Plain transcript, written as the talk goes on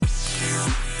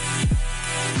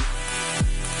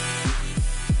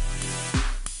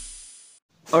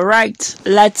All right,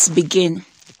 let's begin.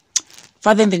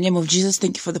 Father, in the name of Jesus,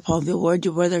 thank you for the power of your word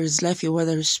that is life, your word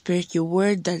that is spirit, your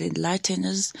word that enlightens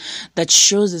us, that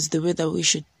shows us the way that we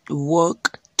should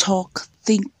walk, talk,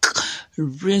 think,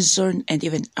 reason, and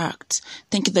even act.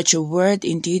 Thank you that your word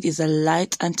indeed is a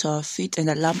light unto our feet and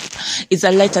a lamp, is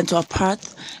a light unto our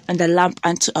path and a lamp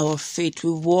unto our feet.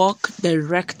 We walk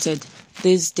directed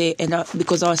this day and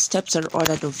because our steps are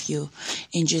ordered of you.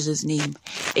 In Jesus' name,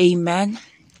 amen.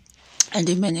 And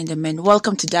amen and amen.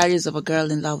 Welcome to Diaries of a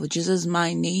Girl in Love with Jesus.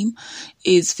 My name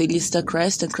is Felista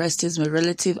Christ, and Christ is my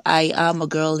relative. I am a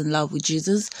girl in love with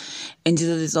Jesus, and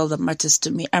Jesus is all that matters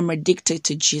to me. I'm addicted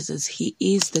to Jesus. He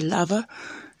is the lover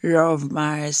of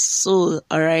my soul.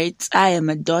 All right. I am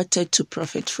a daughter to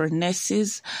Prophet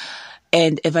Phronesis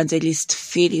and Evangelist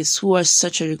Phyllis, who are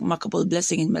such a remarkable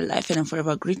blessing in my life, and I'm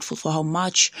forever grateful for how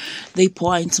much they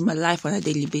pour into my life on a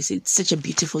daily basis. It's such a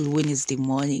beautiful Wednesday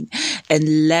morning,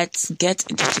 and let's get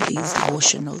into today's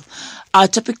devotional. Our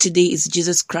topic today is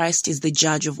Jesus Christ is the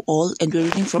judge of all, and we're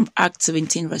reading from Acts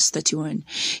 17 verse 31.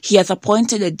 He hath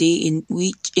appointed a day in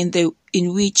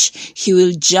which he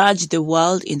will judge the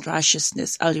world in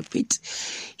righteousness. I'll repeat.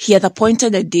 He hath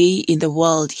appointed a day in the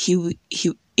world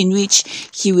in which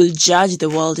he will judge the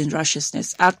world in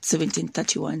righteousness. Acts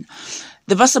 17:31.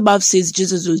 The verse above says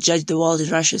Jesus will judge the world in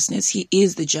righteousness. He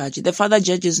is the judge. The Father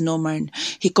judges no man.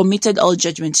 He committed all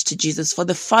judgment to Jesus. For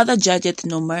the Father judgeth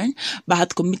no man, but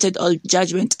hath committed all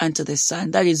judgment unto the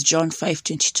Son. That is John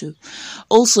 5:22.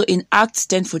 Also in Acts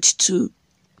 10:42,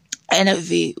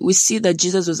 NIV, we see that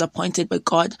Jesus was appointed by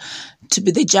God to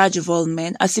be the judge of all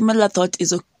men. A similar thought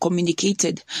is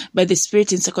communicated by the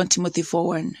Spirit in 2 Timothy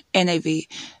 4:1, NIV,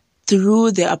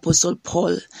 through the Apostle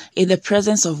Paul, in the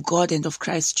presence of God and of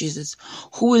Christ Jesus,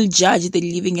 who will judge the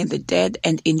living and the dead,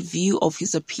 and in view of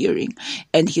his appearing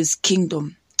and his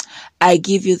kingdom. I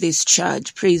give you this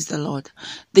charge. Praise the Lord.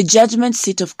 The judgment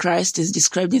seat of Christ is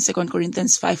described in 2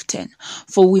 Corinthians 5:10.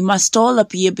 For we must all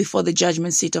appear before the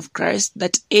judgment seat of Christ,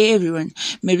 that everyone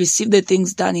may receive the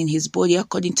things done in his body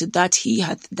according to that he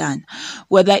hath done,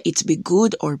 whether it be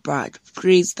good or bad.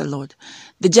 Praise the Lord.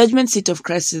 The judgment seat of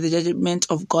Christ is the judgment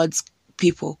of God's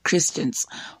people, Christians,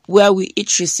 where we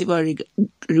each receive our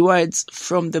rewards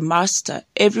from the Master.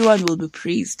 Everyone will be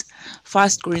praised.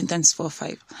 1 Corinthians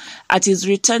 4:5. At his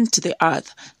return to the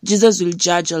earth, Jesus will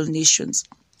judge all nations.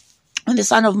 When the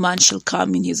Son of Man shall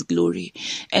come in his glory,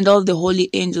 and all the holy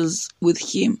angels with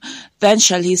him, then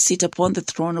shall he sit upon the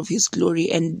throne of his glory,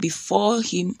 and before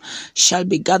him shall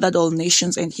be gathered all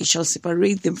nations, and he shall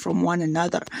separate them from one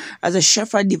another, as a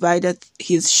shepherd divideth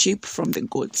his sheep from the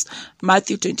goats.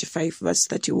 Matthew 25, verse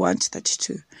 31 to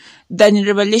 32. Then in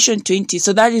Revelation 20,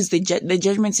 so that is the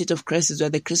judgment seat of Christ, is where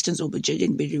the Christians will be judged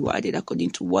and be rewarded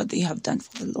according to what they have done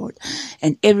for the Lord,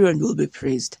 and everyone will be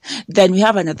praised. Then we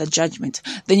have another judgment.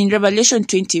 Then in Revelation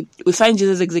 20, we find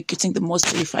Jesus executing the most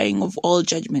terrifying of all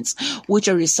judgments, which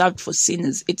are reserved for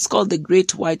sinners. It's called the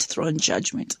Great White Throne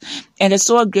Judgement. And I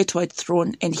saw a great white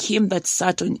throne, and him that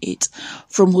sat on it,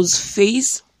 from whose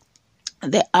face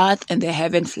the earth and the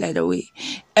heaven fled away,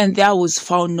 and there was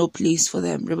found no place for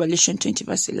them. Revelation 20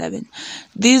 verse 11.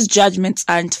 These judgments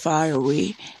aren't far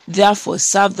away. Therefore,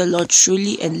 serve the Lord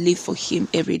truly and live for him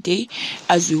every day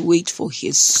as we wait for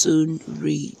his soon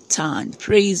return.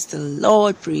 Praise the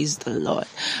Lord. Praise the Lord.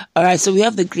 All right, so we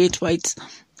have the Great White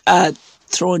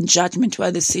Throne Judgment,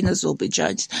 where the sinners will be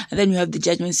judged, and then we have the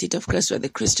judgment seat of Christ, where the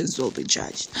Christians will be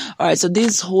judged. All right, so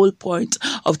this whole point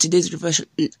of today's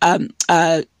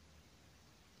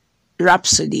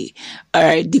Rhapsody,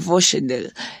 devotional,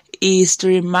 is to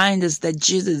remind us that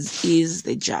Jesus is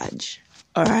the judge,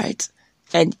 all right,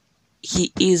 and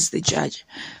he is the judge,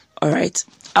 all right,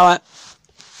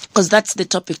 because that's the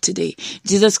topic today.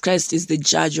 Jesus Christ is the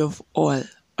judge of all,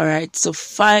 all right, so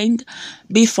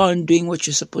be found doing what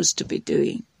you're supposed to be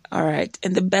doing. All right.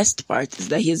 And the best part is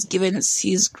that he has given us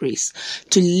his grace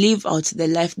to live out the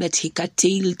life that he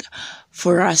curtailed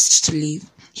for us to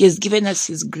live. He has given us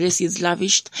his grace. He has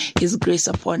lavished his grace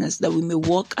upon us that we may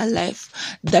walk a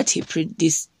life that he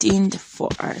predestined for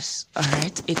us. All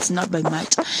right. It's not by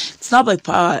might. It's not by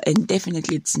power. And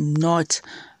definitely it's not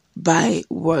by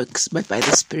works, but by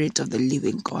the Spirit of the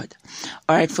living God.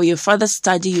 All right, for your further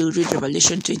study, you'll read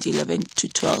Revelation 20:11 to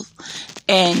 12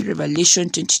 and Revelation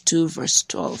 22 verse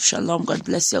 12. Shalom. God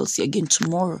bless you. I'll see you again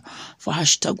tomorrow for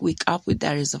 #Wake Up with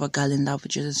Diaries of a Girl in Love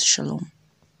with Jesus. Shalom.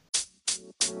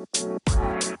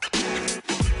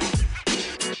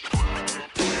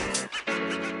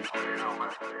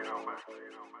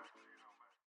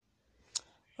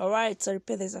 All right, so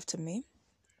repeat this after me.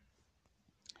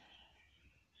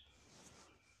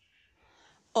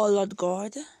 Oh Lord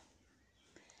God,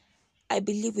 I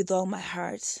believe with all my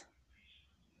heart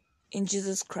in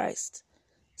Jesus Christ,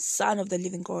 Son of the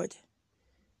living God.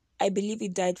 I believe he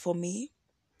died for me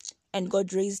and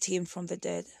God raised him from the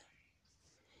dead.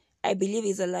 I believe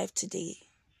he's alive today.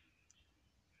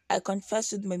 I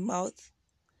confess with my mouth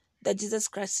that Jesus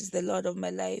Christ is the Lord of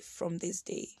my life from this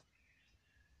day.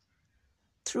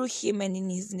 Through him and in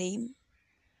his name,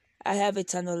 I have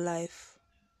eternal life.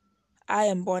 I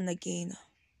am born again.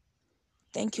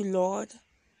 Thank you, Lord,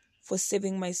 for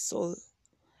saving my soul.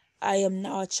 I am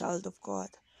now a child of God.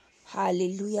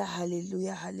 Hallelujah,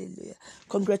 hallelujah, hallelujah.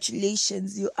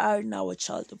 Congratulations, you are now a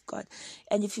child of God.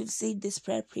 And if you've said this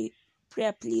prayer,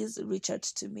 please reach out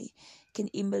to me. You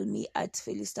can email me at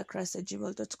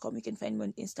felistachrist@gmail.com. You can find me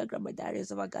on Instagram at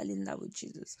Diaries of a Girl in Love with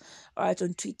Jesus. Or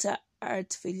on Twitter at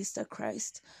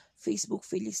felistachrist, Facebook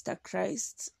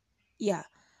felistachrist. Yeah,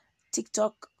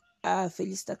 TikTok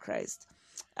felistachrist.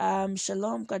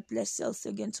 Shalom. God bless you. I'll see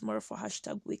you again tomorrow for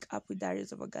 #Wake Up with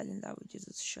Diaries of a Girl in Love with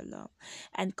Jesus. Shalom.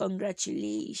 And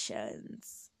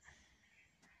congratulations.